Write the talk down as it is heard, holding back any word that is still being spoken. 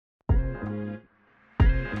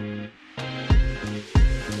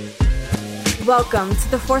Welcome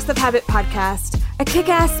to the Force of Habit podcast, a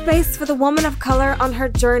kick-ass space for the woman of color on her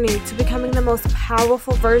journey to becoming the most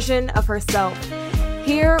powerful version of herself.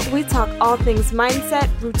 Here, we talk all things mindset,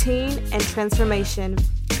 routine, and transformation.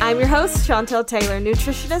 I'm your host, Chantel Taylor,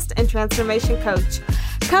 nutritionist and transformation coach.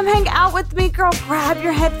 Come hang out with me, girl. Grab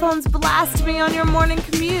your headphones, blast me on your morning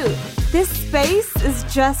commute. This space is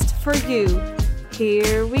just for you.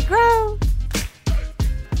 Here we go.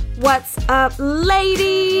 What's up,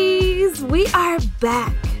 ladies? We are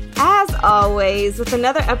back, as always, with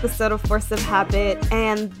another episode of Force of Habit.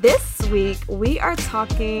 And this week, we are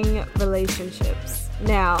talking relationships.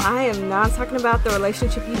 Now, I am not talking about the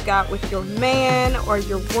relationship you got with your man or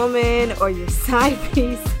your woman or your side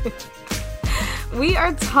piece. We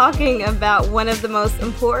are talking about one of the most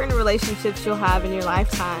important relationships you'll have in your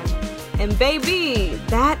lifetime. And baby,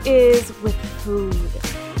 that is with food.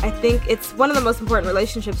 I think it's one of the most important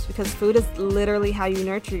relationships because food is literally how you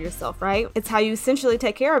nurture yourself, right? It's how you essentially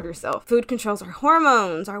take care of yourself. Food controls our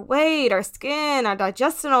hormones, our weight, our skin, our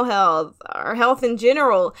digestional health, our health in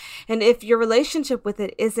general. And if your relationship with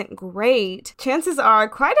it isn't great, chances are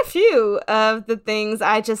quite a few of the things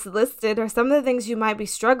I just listed are some of the things you might be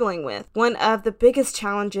struggling with. One of the biggest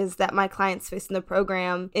challenges that my clients face in the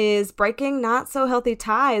program is breaking not so healthy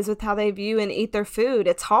ties with how they view and eat their food.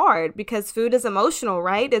 It's hard because food is emotional,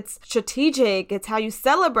 right? It's strategic. It's how you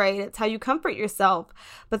celebrate. It's how you comfort yourself.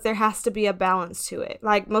 But there has to be a balance to it,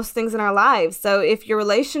 like most things in our lives. So if your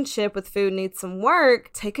relationship with food needs some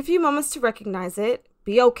work, take a few moments to recognize it.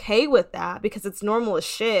 Be okay with that because it's normal as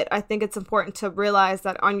shit. I think it's important to realize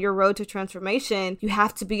that on your road to transformation, you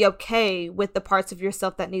have to be okay with the parts of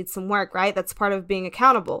yourself that need some work, right? That's part of being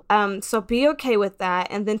accountable. So be okay with that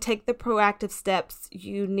and then take the proactive steps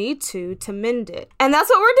you need to mend it. And that's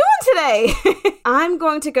what we're doing today. I'm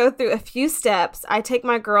going to go through a few steps I take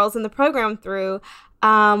my girls in the program through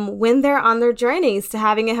when they're on their journeys to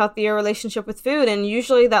having a healthier relationship with food. And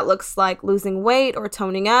usually that looks like losing weight or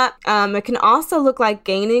toning up. It can also look like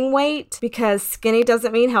gaining weight because skinny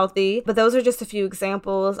doesn't mean healthy, but those are just a few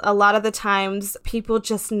examples. A lot of the times people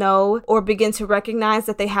just know or begin to recognize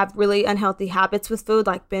that they have really unhealthy habits with food,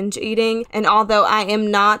 like binge eating. And although I am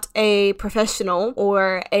not a professional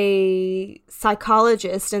or a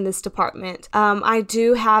psychologist in this department, I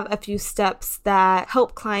do have a few steps that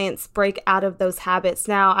help clients break out of those habits.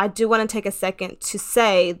 Now, I do want to take a second to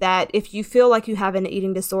say that if you feel like you have an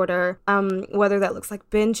eating disorder, whether that looks like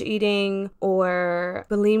binge eating or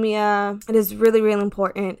bulimia, it is really, really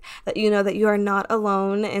important that you know that you are not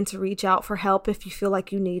alone and to reach out for help if you feel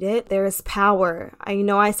like you need it. There is power. I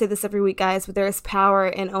know I say this every week, guys, but there is power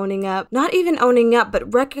in owning up. Not even owning up,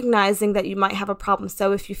 but recognizing that you might have a problem.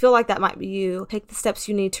 So if you feel like that might be you, take the steps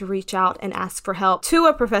you need to reach out and ask for help to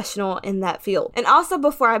a professional in that field. And also,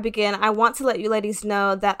 before I begin, I want to let you ladies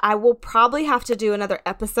know that I will probably have to do another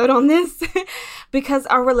episode on this because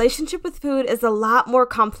our relationship with food is a lot more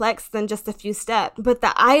complex than just a few steps. But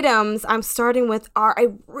the items I'm starting with are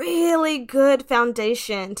a really good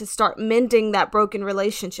foundation to start mending that broken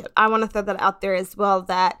relationship. I want to throw that out there as well,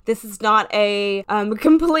 that this is not a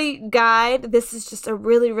complete guide. This is just a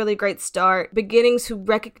really, really great start, beginning to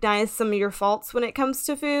recognize some of your faults when it comes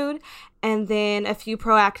to food. And then a few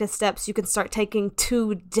proactive steps you can start taking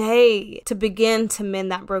today to begin to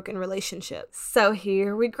mend that broken relationship. So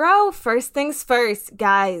here we go. First things first,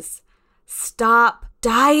 guys, stop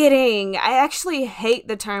dieting. I actually hate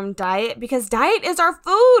the term diet because diet is our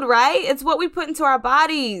food, right? It's what we put into our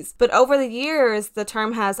bodies. But over the years, the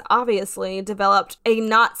term has obviously developed a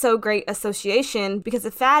not so great association because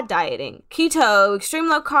of fad dieting. Keto, extreme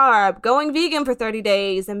low carb, going vegan for 30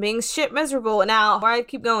 days and being shit miserable. Now, where I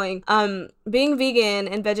keep going, being vegan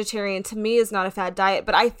and vegetarian to me is not a fad diet,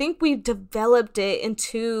 but I think we've developed it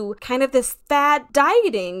into kind of this fad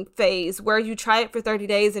dieting phase where you try it for 30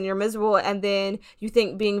 days and you're miserable and then you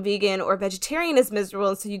think being vegan or vegetarian is miserable,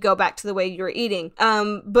 and so you go back to the way you were eating.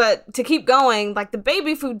 But to keep going, like the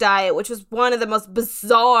baby food diet, which was one of the most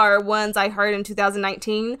bizarre ones I heard in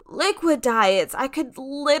 2019, liquid diets, I could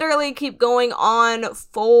literally keep going on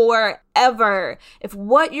forever. If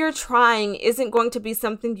what you're trying isn't going to be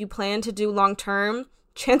something you plan to do long term,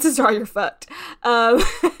 chances are you're fucked.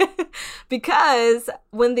 Because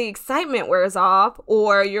when the excitement wears off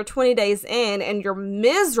or you're 20 days in and you're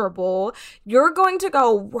miserable, you're going to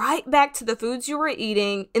go right back to the foods you were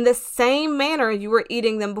eating in the same manner you were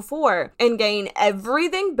eating them before and gain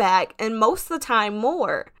everything back, and most of the time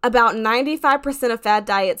more. About 95% of fad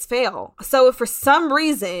diets fail. So if for some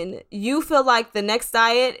reason you feel like the next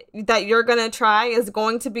diet that you're going to try is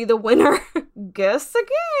going to be the winner, guess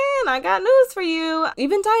again, I got news for you.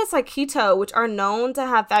 even diets like keto, which are known to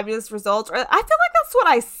have fabulous results, or I feel like that's what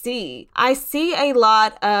I see. I see a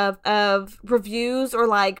lot of reviews or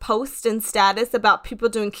like posts and status about people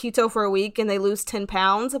doing keto for a week and they lose 10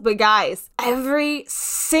 pounds. But guys, every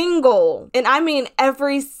single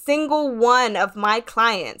one of my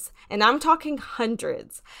clients, and I'm talking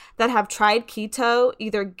hundreds, that have tried keto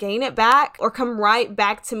either gain it back or come right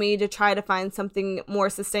back to me to try to find something more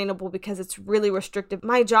sustainable because it's really restrictive.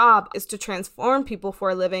 My job is to transform people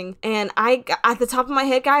for a living. And at the top of my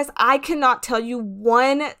head, guys, I cannot tell you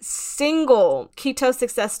one single keto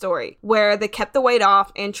success story where they kept the weight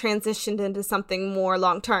off and transitioned into something more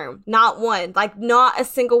long-term. Not one, like not a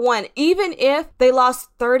single one. Even if they lost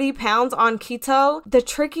 30 pounds on keto, the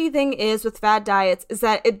tricky thing is with fad diets is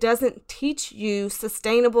that it doesn't teach you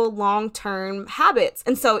sustainable long-term habits.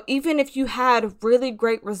 And so even if you had really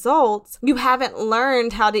great results, you haven't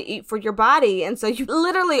learned how to eat for your body. And so you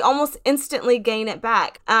literally almost instantly gain it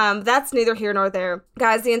back. That's neither here nor there.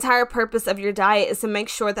 Guys, the entire purpose of your diet is to make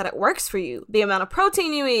sure that it works for you. The amount of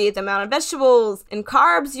protein you eat, the amount of vegetables and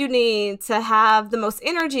carbs you need to have the most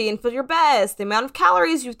energy and feel your best, the amount of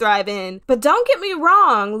calories you thrive in. But don't get me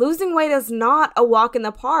wrong, losing weight is not a walk in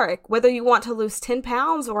the park, whether you want to lose 10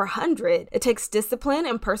 pounds or 100. It takes discipline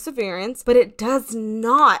and perseverance, but it does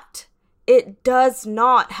not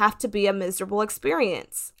have to be a miserable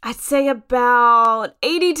experience. I'd say about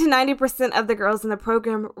 80 to 90% of the girls in the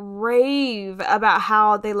program rave about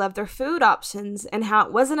how they love their food options and how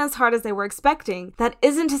it wasn't as hard as they were expecting. That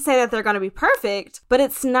isn't to say that they're going to be perfect, but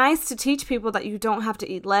it's nice to teach people that you don't have to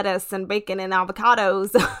eat lettuce and bacon and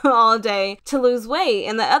avocados all day to lose weight.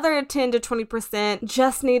 And the other 10 to 20%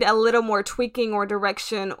 just need a little more tweaking or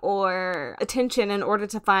direction or attention in order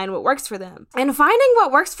to find what works for them. And finding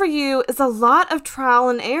what works for you is a lot of trial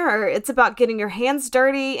and error. It's about getting your hands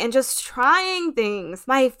dirty and just trying things.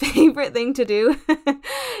 My favorite thing to do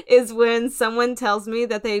is when someone tells me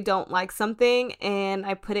that they don't like something and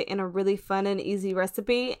I put it in a really fun and easy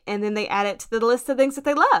recipe and then they add it to the list of things that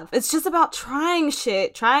they love. It's just about trying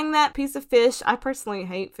shit, trying that piece of fish. I personally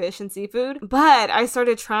hate fish and seafood, but I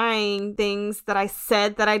started trying things that I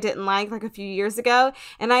said that I didn't like a few years ago,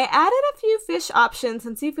 and I added a few fish options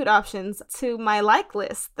and seafood options to my like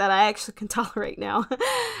list that I actually can tolerate now.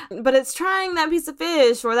 But it's trying that piece of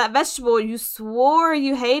fish or that vegetable you swore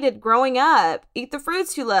you hated growing up. Eat the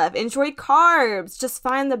fruits you love. Enjoy carbs. Just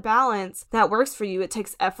find the balance that works for you. It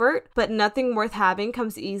takes effort, but nothing worth having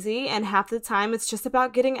comes easy, and half the time it's just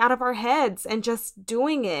about getting out of our heads and just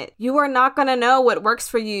doing it. You are not going to know what works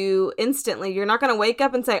for you instantly. You're not going to wake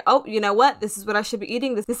up and say, oh, you know what? This is what I should be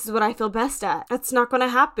eating. This is what I feel best at. That's not going to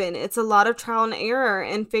happen. It's a lot of trial and error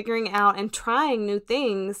and figuring out and trying new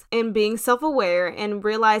things and being self-aware and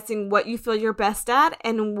realizing what you feel you're best at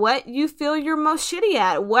and what you feel you're most shitty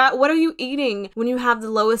at. What are you eating when you have the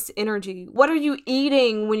lowest energy? What are you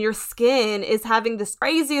eating when your skin is having this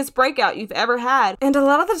craziest breakout you've ever had? And a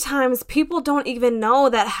lot of the times people don't even know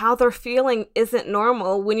that how they're feeling isn't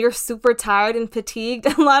normal. When you're super tired and fatigued,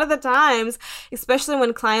 a lot of the times, especially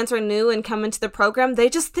when clients are new and come into the program, they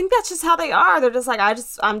just think that's just how they are. They're just like,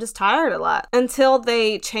 I'm just tired a lot, until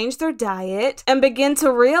they change their diet and begin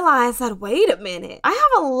to realize that, wait a minute, I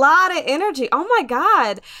have a lot of energy. Oh my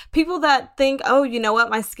God. People that think, oh, you know what,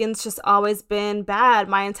 my skin's just always been bad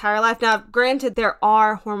my entire life. Now, granted, there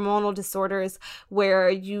are hormonal disorders where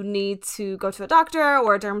you need to go to a doctor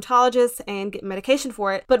or a dermatologist and get medication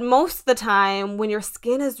for it. But most of the time, when your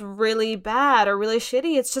skin is really bad or really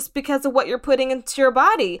shitty, it's just because of what you're putting into your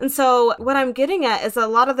body. And so what I'm getting at is a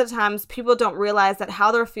lot of the times people don't realize that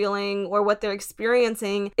how they're feeling or what they're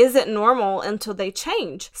experiencing isn't normal until they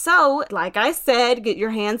change. So, like I said, get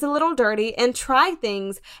your hands a little dirty and try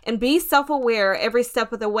things and be self-aware every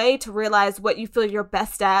step of the way to realize what you feel you're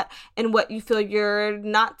best at and what you feel you're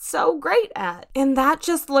not so great at. And that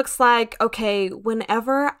just looks like, okay,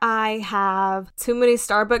 whenever I have too many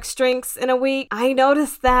Starbucks drinks in a week, I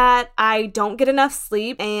notice that I don't get enough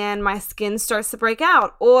sleep and my skin starts to break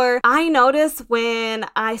out. Or I notice when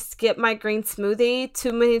I skip my green smoothie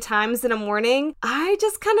too many times in the morning, I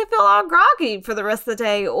just kind of feel all groggy for the rest of the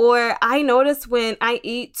day. Or I notice when I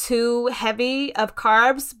eat too heavy of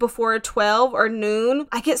carbs before 12 or noon,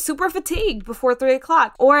 I get super fatigued before 3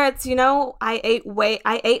 o'clock. Or it's,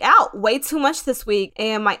 I ate out way too much this week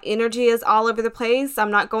and my energy is all over the place.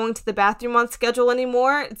 I'm not going to the bathroom on schedule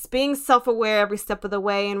anymore. It's being self-aware every step of the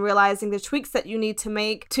way and realizing the tweaks that you need to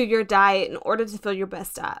make to your diet in order to feel your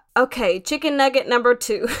best at. Okay, chicken nugget number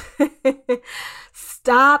 2.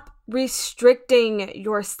 Stop restricting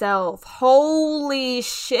yourself. Holy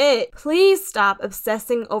shit. Please stop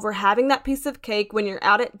obsessing over having that piece of cake when you're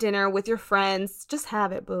out at dinner with your friends. Just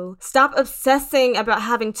have it, boo. Stop obsessing about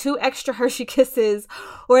having 2 extra Hershey Kisses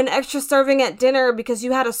or an extra serving at dinner because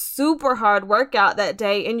you had a super hard workout that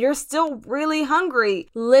day and you're still really hungry.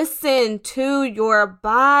 Listen to your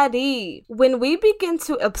body. When we begin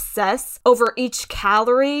to obsess over each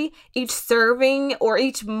calorie, each serving, or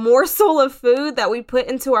each morsel of food that we put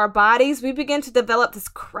into our bodies, we begin to develop this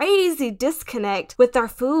crazy disconnect with our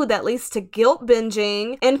food that leads to guilt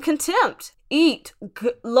binging and contempt. Eat.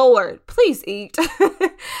 Lord, please eat.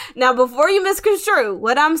 Now, before you misconstrue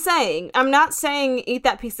what I'm saying, I'm not saying eat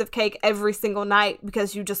that piece of cake every single night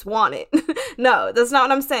because you just want it. No, that's not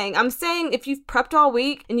what I'm saying. I'm saying if you've prepped all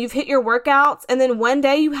week and you've hit your workouts and then one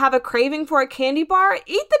day you have a craving for a candy bar,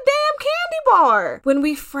 eat the damn candy bar. When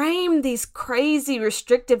we frame these crazy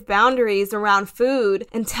restrictive boundaries around food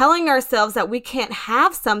and telling ourselves that we can't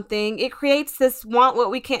have something, it creates this want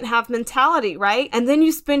what we can't have mentality, right? And then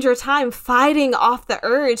you spend your time fighting off the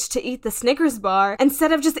urge to eat the Snickers bar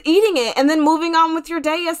instead of just eating it and then moving on with your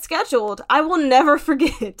day as scheduled. I will never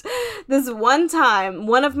forget this one time,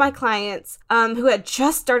 one of my clients who had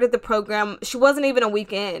just started the program, she wasn't even a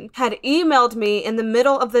week in, had emailed me in the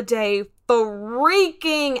middle of the day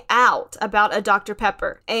freaking out about a Dr.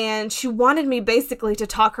 Pepper. And she wanted me basically to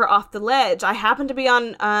talk her off the ledge. I happened to be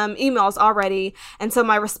on emails already, and so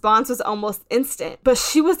my response was almost instant. But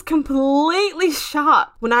she was completely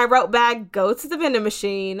shocked when I wrote back, go to the vending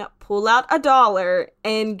machine, pull out $1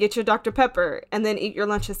 and get your Dr. Pepper and then eat your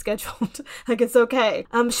lunch as scheduled. Like, it's okay.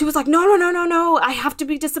 She was like, no, I have to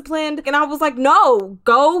be disciplined. And I was like, no,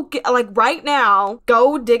 go get, like right now,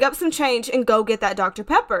 go dig up some change and go get that Dr.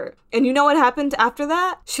 Pepper. And you know what happened after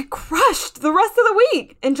that? She crushed the rest of the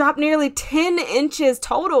week and dropped nearly 10 inches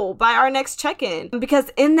total by our next check-in. Because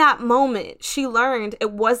in that moment, she learned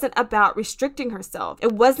it wasn't about restricting herself.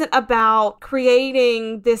 It wasn't about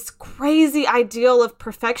creating this crazy ideal of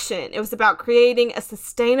perfection. It was about creating a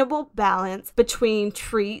sustainable balance between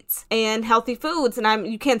treats and healthy foods. And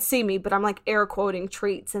you can't see me, but I'm like air quoting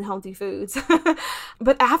treats and healthy foods.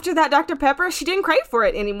 But after that Dr. Pepper, she didn't crave for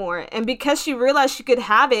it anymore. And because she realized she could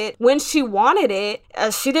have it when she wanted it,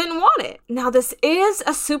 she didn't want it. Now, this is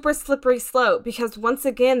a super slippery slope because once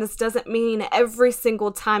again, this doesn't mean every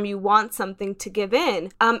single time you want something to give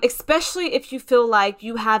in, especially if you feel like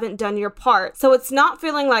you haven't done your part. So it's not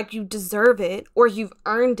feeling like you deserve it or you've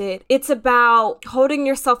earned it. It's about holding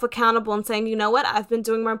yourself accountable and saying, you know what, I've been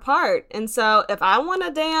doing my part. And so if I want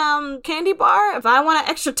a damn candy bar, if I want an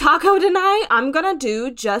extra taco tonight, I'm gonna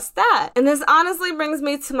do just that. And this honestly brings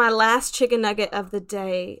me to my last chicken nugget of the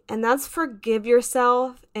day. And that's forgive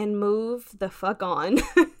yourself and move the fuck on.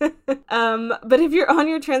 But if you're on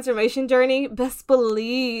your transformation journey, best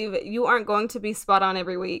believe you aren't going to be spot on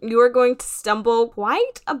every week. You are going to stumble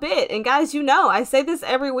quite a bit. And guys, you know, I say this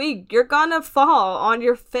every week, you're gonna fall on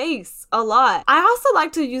your face a lot. I also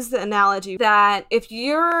like to use the analogy that if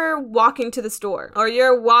you're walking to the store or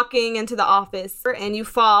you're walking into the office and you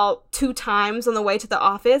fall 2 times on the way to the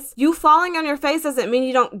office, you falling on your face doesn't mean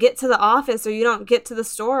you don't get to the office or you don't get to the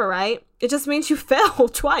store, right? It just means you fell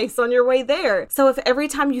twice on your way there. So if every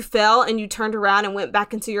time you fell and you turned around and went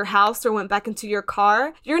back into your house or went back into your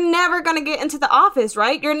car, you're never going to get into the office,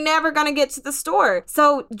 right? You're never going to get to the store.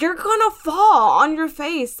 So you're going to fall on your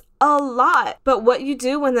face a lot. But what you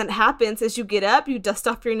do when that happens is you get up, you dust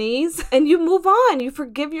off your knees, and you move on. You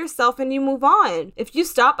forgive yourself and you move on. If you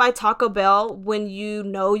stop by Taco Bell when you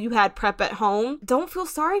know you had prep at home, don't feel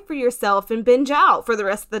sorry for yourself and binge out for the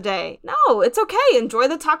rest of the day. No, it's okay. Enjoy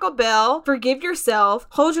the Taco Bell, forgive yourself,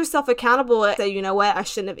 hold yourself accountable, and say, you know what, I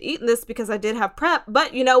shouldn't have eaten this because I did have prep,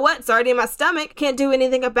 but you know what, it's already in my stomach, can't do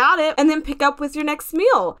anything about it, and then pick up with your next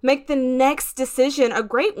meal. Make the next decision a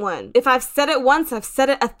great one. If I've said it once, I've said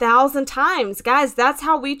it 1,000 times. Guys, that's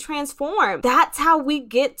how we transform. That's how we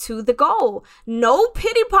get to the goal. No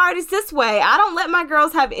pity parties this way. I don't let my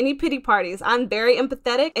girls have any pity parties. I'm very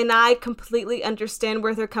empathetic and I completely understand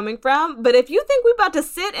where they're coming from. But if you think we're about to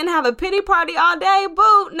sit and have a pity party all day,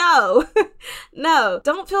 boo, no. No,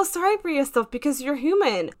 don't feel sorry for yourself because you're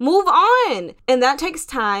human. Move on. And that takes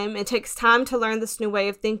time. It takes time to learn this new way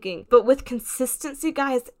of thinking. But with consistency,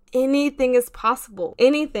 guys, anything is possible.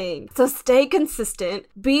 Anything. So stay consistent,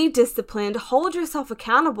 be disciplined, hold yourself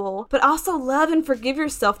accountable, but also love and forgive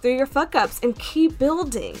yourself through your fuck ups and keep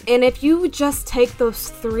building. And if you just take those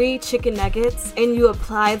 3 chicken nuggets and you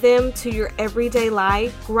apply them to your everyday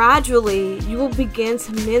life, gradually you will begin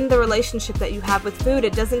to mend the relationship that you have with food.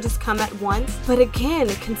 It doesn't just come at once, but again,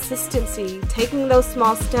 consistency, taking those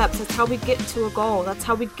small steps, that's how we get to a goal. That's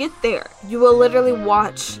how we get there. You will literally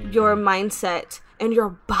watch your mindset and your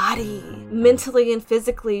body mentally and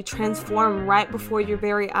physically transform right before your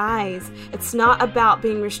very eyes. It's not about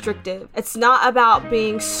being restrictive. It's not about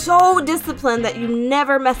being so disciplined that you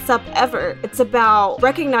never mess up ever. It's about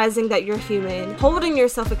recognizing that you're human, holding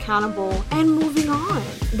yourself accountable, and moving on.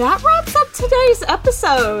 That wraps up today's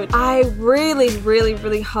episode. I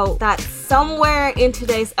really hope that somewhere in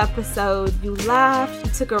today's episode you laughed,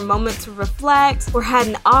 you took a moment to reflect, or had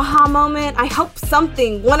an aha moment. I hope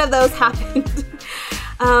one of those happened.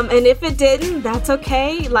 And if it didn't, that's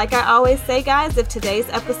okay. Like I always say, guys, if today's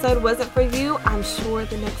episode wasn't for you, I'm sure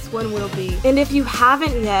the next one will be. And if you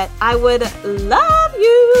haven't yet, I would love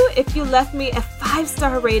you if you left me a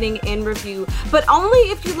 5-star rating and review, but only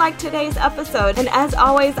if you like today's episode. And as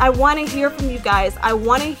always, I want to hear from you guys. I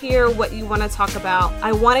want to hear what you want to talk about.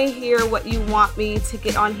 I want to hear what you want me to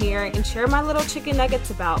get on here and share my little chicken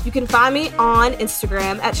nuggets about. You can find me on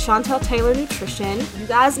Instagram at Chantel Taylor Nutrition. You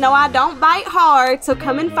guys know I don't bite hard, so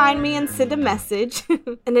come and find me and send a message.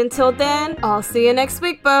 And until then, I'll see you next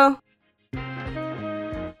week, boo.